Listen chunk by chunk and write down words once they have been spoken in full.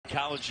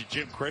College and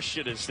Jim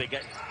Christian as they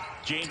got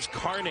James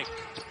Karnick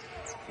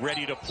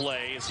ready to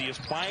play as he has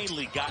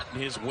finally gotten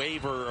his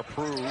waiver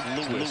approved.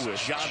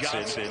 Lewis,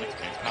 Johnson,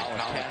 and Colin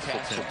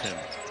Castleton.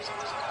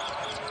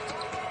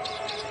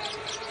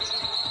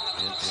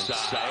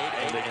 Inside,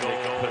 and they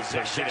go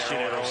possession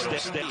arrow.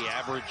 He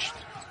averaged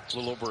a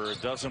little over a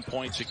dozen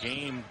points a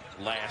game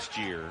last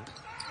year,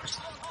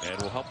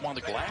 and will help him on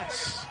the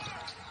glass.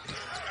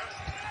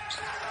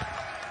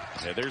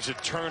 Yeah, there's a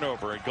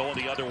turnover, and going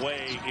the other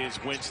way is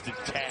Winston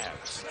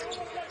Tabbs.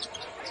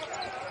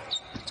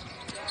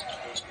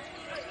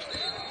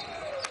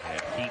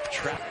 And Heath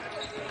Trap.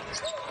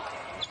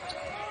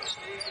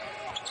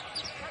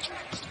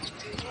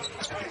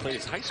 He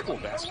plays high school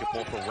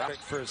basketball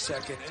for a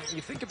second. And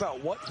you think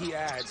about what he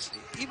adds,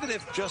 even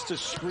if just a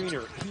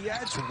screener, he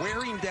adds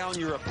wearing down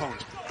your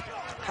opponent.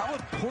 How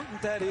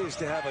important that is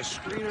to have a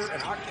screener,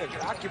 an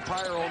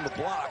occupier on the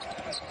block,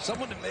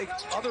 someone to make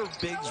other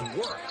bigs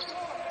work.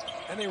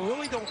 And they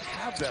really don't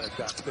have that at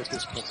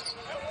this point.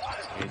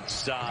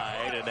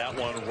 Inside, and that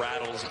one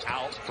rattles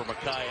out for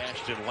Makai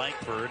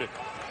Ashton-Langford.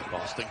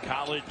 Boston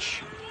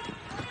College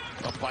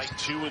up by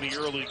 2 in the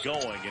early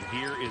going, and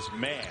here is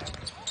Mann.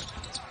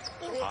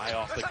 High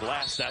off the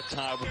glass that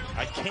time.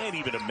 I can't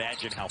even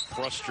imagine how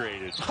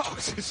frustrated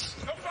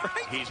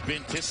he's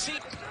been to see.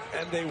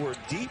 And they were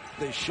deep.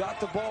 They shot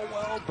the ball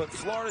well, but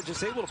Florida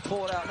just able to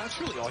pull it out. And that's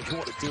really all you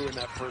want to do in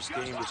that first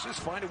game is just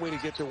find a way to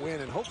get the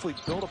win and hopefully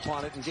build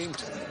upon it in game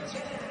 2.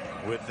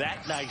 With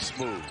that nice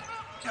move.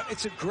 Yeah,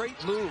 it's a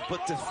great move,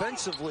 but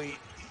defensively,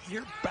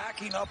 you're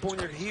backing up on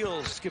your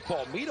heels. Skip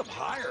ball, meet them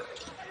higher.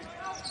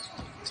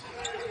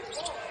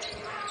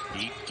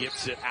 He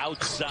gets it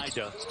outside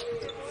to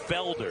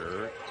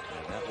Felder,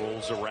 and that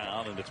rolls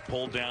around, and it's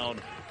pulled down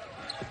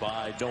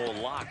by Noah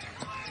Locke.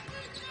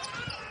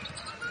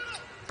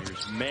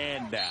 Here's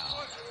Mann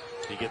now.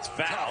 He gets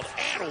fouled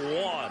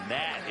and one.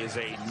 That is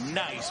a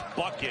nice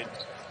bucket.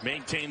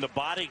 Maintain the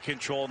body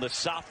control, and the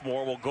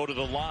sophomore will go to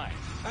the line.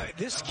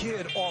 This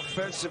kid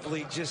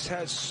offensively just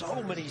has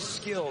so many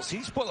skills.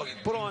 He's put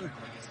on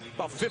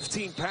about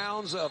 15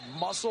 pounds of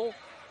muscle,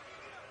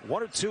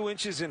 1 or 2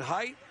 inches in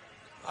height.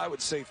 I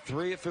would say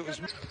 3 if it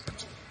was me.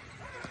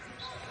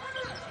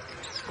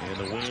 And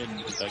the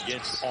win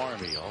against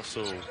Army,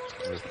 also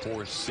with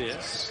 4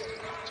 assists.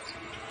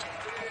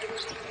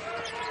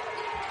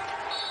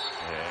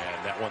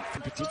 And that one,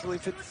 particularly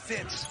if it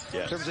fits,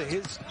 yes, in terms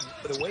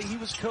of the way he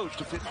was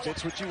coached, if it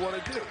fits what you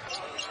want to do.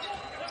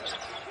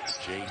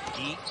 Jay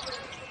Heat.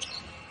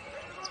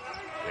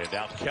 And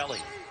now Kelly.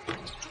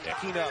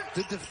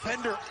 The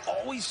defender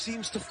always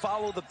seems to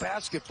follow the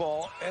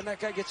basketball, and that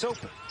guy gets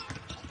open.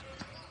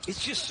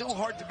 It's just so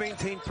hard to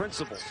maintain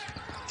principles.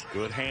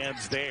 Good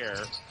hands there.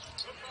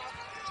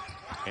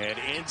 And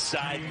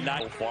inside,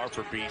 not so far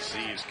for BC,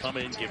 has come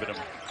in, giving him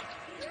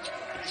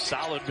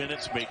solid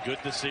minutes, made good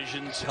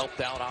decisions, helped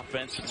out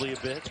offensively a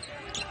bit.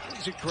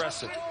 He's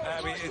aggressive.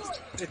 I mean,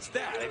 it's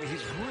that. I mean,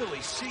 he's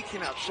really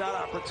seeking out shot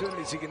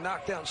opportunities. He can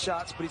knock down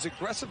shots, but he's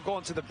aggressive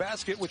going to the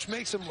basket, which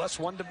makes him less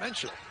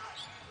one-dimensional.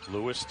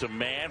 Lewis to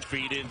Mann,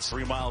 feed in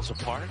 3 miles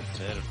apart.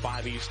 And at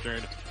 5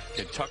 Eastern,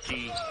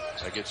 Kentucky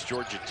against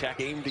Georgia Tech.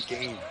 Game to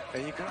game,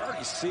 and you can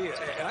already see it.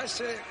 And I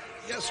said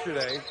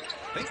yesterday,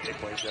 I think they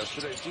played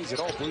yesterday. Geez, it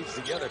all bleeds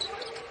together.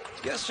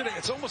 Yesterday,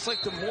 it's almost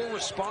like the more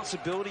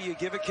responsibility you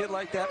give a kid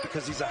like that,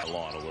 because he's out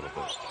on a little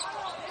bit.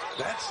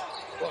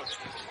 Look,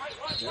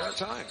 there are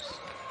times.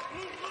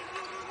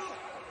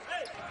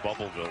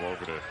 Bubbleville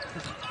over to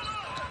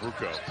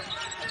Rucco.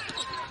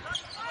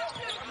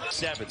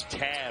 7,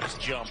 Tabbs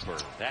jumper.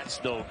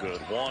 That's no good.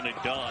 1 and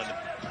done.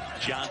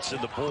 Johnson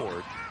the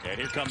board. And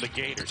here come the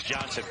Gators.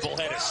 Johnson, full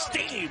head of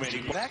steam. And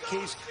in that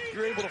case,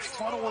 you're able to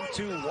funnel them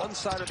to one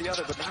side or the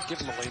other, but not give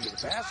them a lane to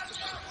the basket.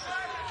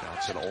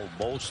 Johnson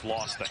almost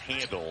lost the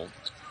handle.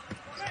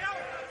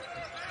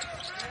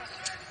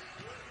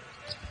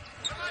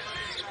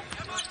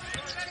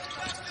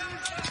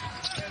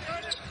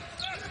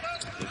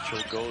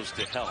 Mitchell goes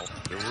to help.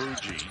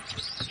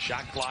 Derugi.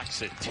 Shot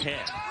clock's at 10.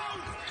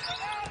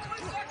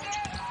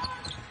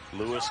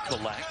 Lewis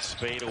collects,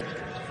 fade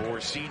for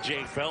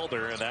C.J.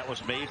 Felder, and that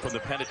was made from the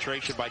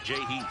penetration by Jay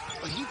Heath.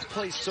 Heath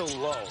plays so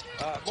low.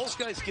 Most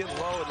guys get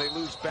low and they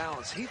lose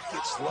balance. Heath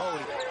gets low.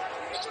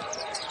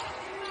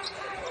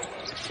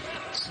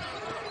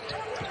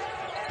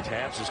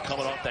 Tabbs is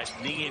coming off that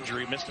knee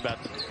injury, missed about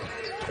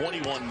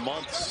 21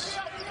 months.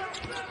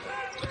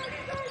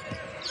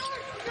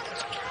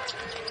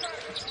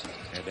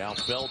 And now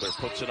Felder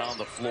puts it on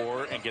the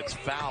floor and gets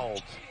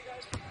fouled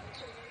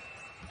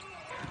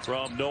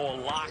from Noah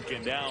Locke,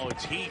 and now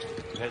it's Heath.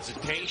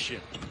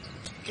 Hesitation.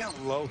 Look how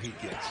low he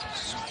gets.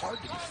 It's hard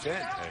to defend.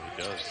 Yeah,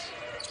 he does.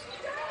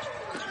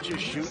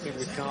 Just shooting it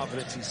with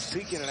confidence. He's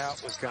seeking it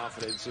out with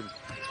confidence, and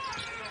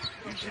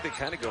usually they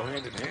kind of go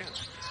hand in hand.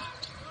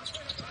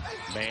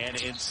 Mann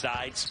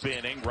inside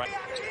spinning. Right.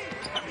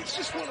 I mean, it's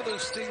just one of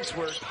those things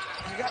where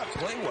you got to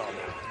play well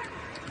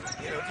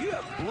now. You know, if you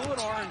have blue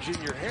and orange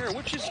in your hair,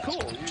 which is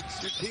cool,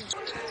 it's your team.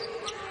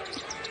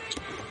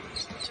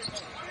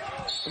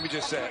 Let me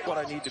just say, what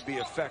I need to be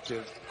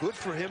effective. Good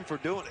for him for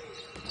doing it.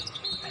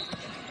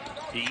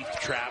 He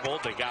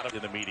traveled. They got him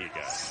in the media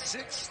guy.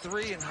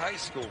 6'3" in high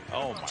school.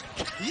 Oh, my.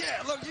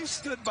 Yeah, look, you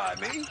stood by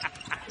me.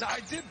 Now, I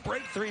did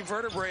break 3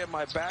 vertebrae in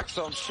my back,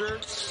 so I'm sure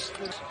it's...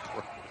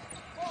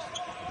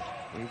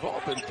 We've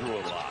all been through a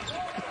lot.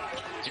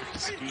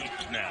 Here's Heath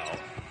now.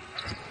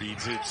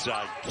 Feeds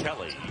inside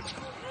Kelly.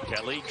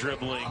 Kelly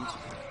dribbling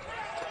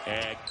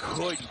and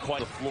couldn't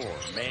quite the floor.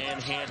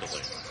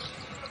 Manhandling.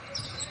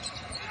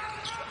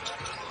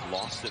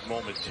 Lost it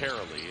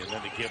momentarily, and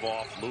then to give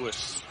off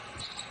Lewis,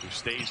 who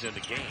stays in the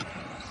game.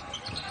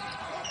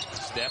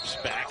 Steps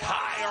back,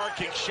 high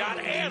arcing shot,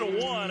 and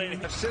one.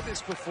 And I've said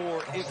this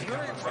before, if you're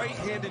a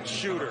right-handed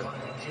shooter,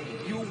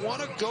 you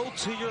want to go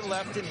to your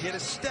left and hit a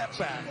step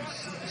back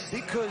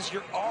because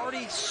you're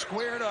already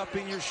squared up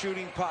in your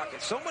shooting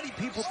pocket. So many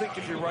people think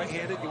if you're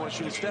right-handed, you want to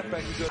shoot a step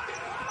back, you go.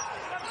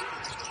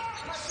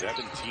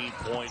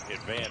 17-point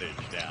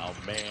advantage now.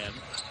 Mann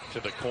to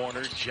the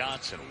corner.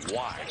 Johnson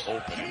wide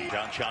open.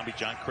 John Chomby,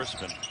 John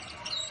Crispin.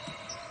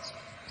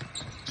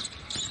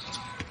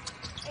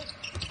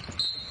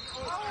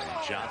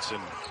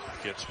 Johnson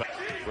gets back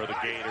for the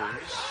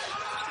Gators.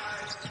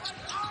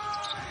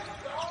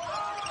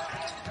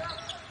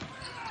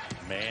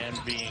 Mann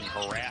being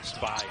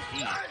harassed by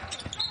Heath.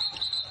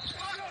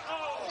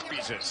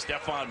 He's at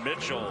Stephon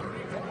Mitchell.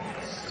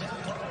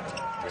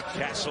 With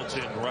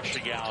Castleton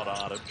rushing out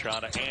on him,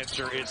 trying to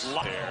answer. It's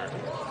there.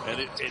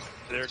 And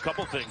there are a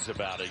couple things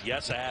about it.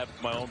 Yes, I have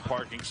my own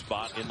parking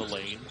spot in the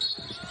lane.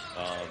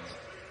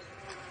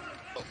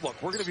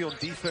 Look, we're going to be on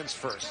defense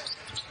first.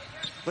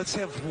 Let's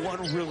have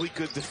one really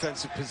good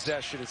defensive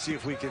possession and see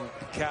if we can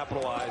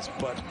capitalize.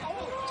 But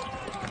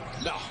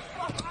no,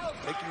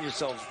 making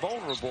yourselves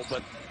vulnerable,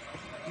 but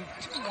you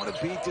do want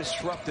to be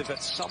disruptive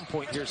at some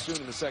point here soon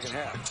in the second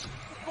half.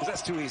 Because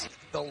that's too easy.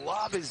 The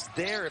lob is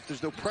there. If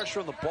there's no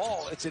pressure on the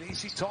ball, it's an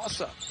easy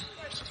toss-up.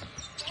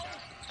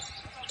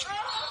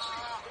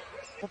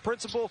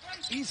 Principle,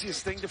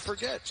 easiest thing to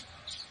forget.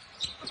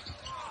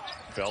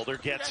 Felder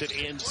gets it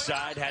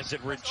inside, has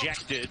it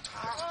rejected.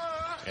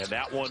 And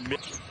that one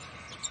missed.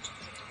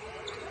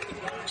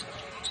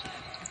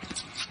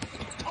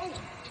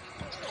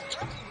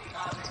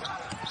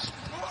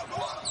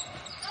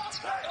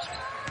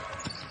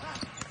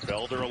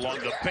 Felder along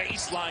the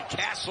baseline.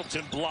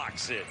 Castleton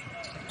blocks it.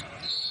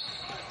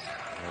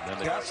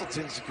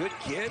 Castleton's a good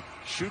kid,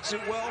 shoots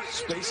it well,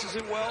 spaces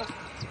it well,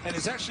 and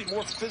is actually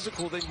more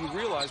physical than you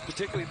realize,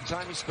 particularly the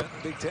time he spent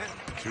in the Big Ten.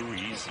 Too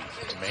easy.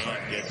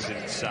 Mann gets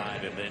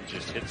inside and then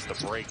just hits the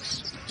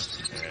brakes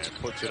and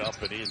puts it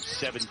up and in.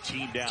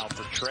 17 down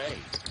for Tre.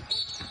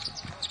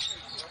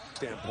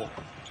 Standpoint.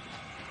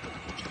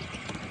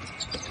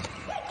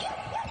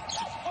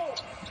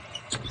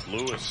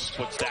 Lewis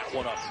puts that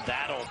one up.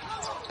 That'll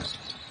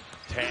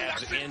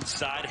tabs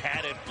inside,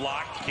 had it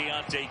blocked.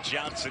 Keyontae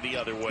Johnson the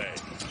other way.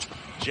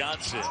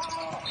 Johnson,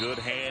 good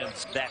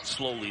hands that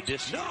slowly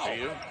this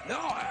year. No,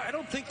 I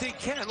don't think they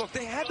can. Look,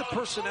 they had the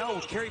personnel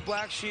with Kerry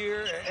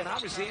Blackshear and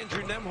obviously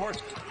Andrew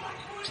Nemhorst.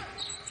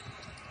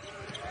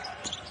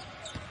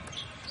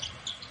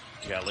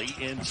 Kelly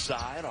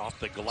inside off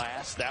the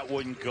glass. That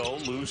wouldn't go.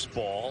 Loose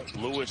ball.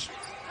 Lewis.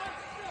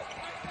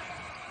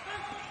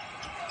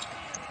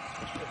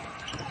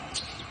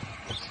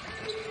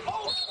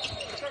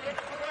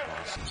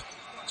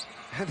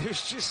 And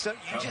there's just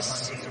something, you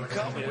just see him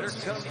coming. Here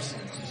comes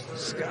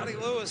Scottie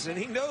Lewis, and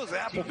he knows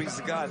Appleby's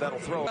the guy that'll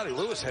throw. Scottie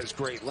Lewis has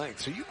great length,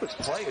 so you could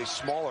play a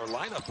smaller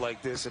lineup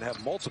like this and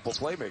have multiple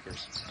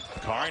playmakers.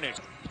 Karnick.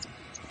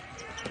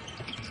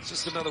 It's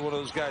just another one of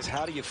those guys.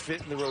 How do you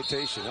fit in the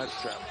rotation?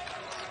 That's travel.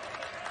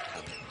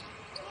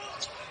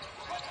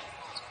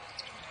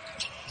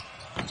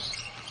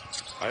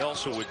 I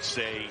also would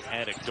say,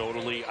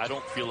 anecdotally, I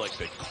don't feel like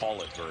they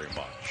call it very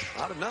much.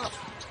 Not enough.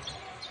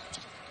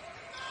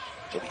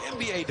 But the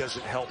NBA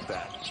doesn't help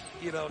that.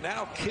 You know,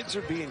 now kids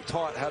are being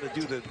taught how to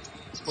do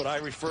what I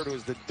refer to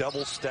as the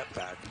double step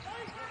back.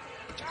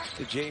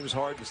 The James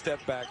Harden step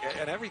back.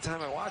 And every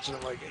time I watch it,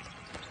 I'm like,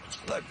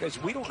 look,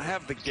 guys, we don't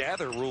have the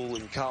gather rule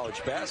in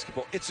college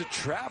basketball. It's a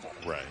travel.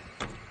 Right.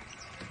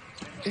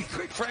 And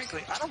quite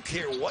frankly, I don't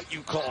care what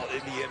you call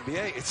it in the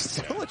NBA. It's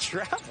still a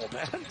travel,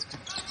 man.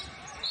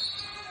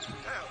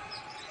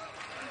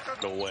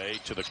 Away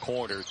to the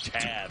corner,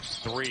 tabs,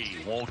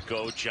 3, won't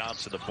go.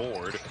 Johnson the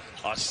board,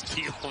 a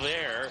steal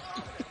there.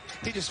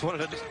 He just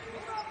wanted to,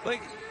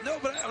 like, no,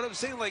 but what I'm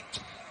saying, like,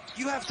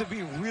 you have to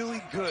be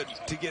really good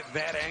to get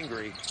that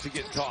angry to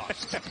get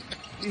tossed.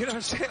 You know what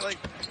I'm saying? Like,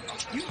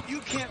 you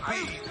can't be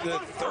the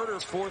 3rd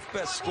or 4th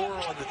best scorer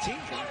on the team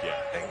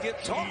and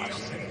get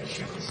tossed.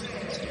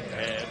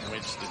 And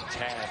Winston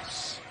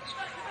tabs.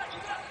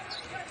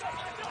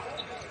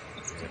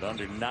 With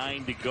under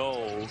 9 to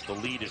go, the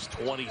lead is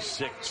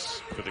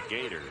 26 for the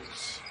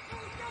Gators.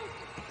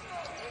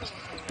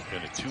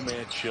 And a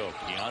 2-man show.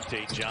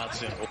 Keyontae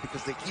Johnson.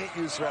 Because they can't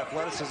use their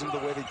athleticism the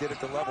way they did at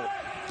the level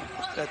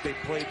that they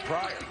played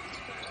prior.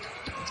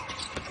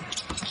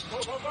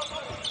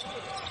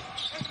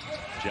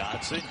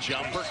 Johnson,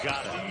 jumper,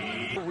 got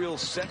it. A real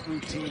set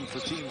routine for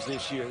teams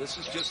this year. This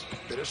is just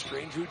been a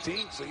strange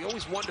routine, so you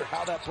always wonder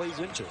how that plays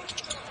into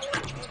it.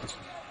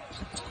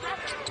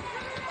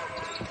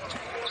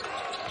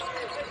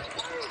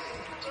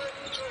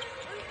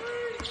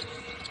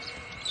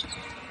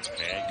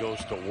 And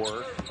goes to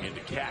work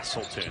into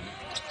Castleton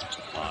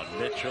on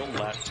Mitchell,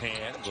 left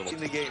hand. In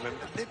the game, and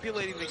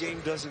manipulating the game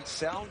doesn't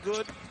sound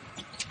good,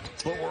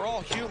 but we're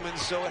all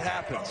humans, so it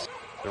happens.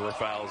 There were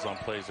fouls on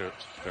plays there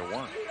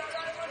weren't.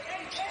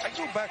 I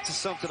go back to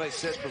something I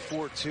said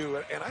before,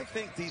 too, and I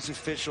think these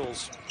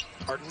officials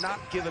are not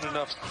given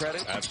enough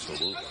credit.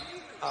 Absolutely.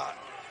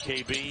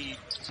 KB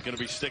is going to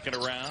be sticking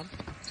around.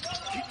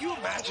 Can you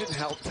imagine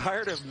how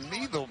tired of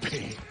me they'll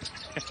be?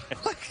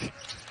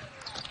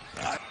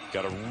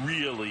 Got a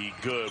really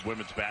good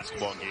women's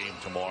basketball game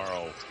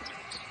tomorrow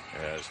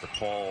as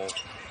DePaul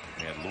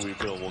and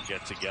Louisville will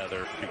get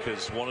together,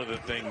 because one of the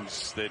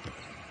things that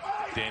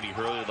Danny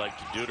Hurley liked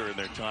to do during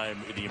their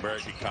time in the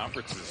American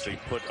Conference is they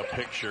put a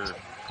picture.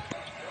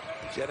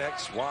 Gen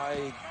X,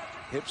 Y,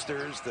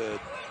 hipsters,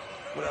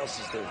 what else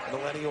is there?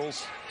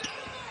 Millennials.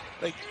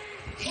 Like,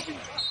 even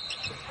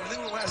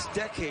within the last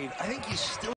decade, I think he's still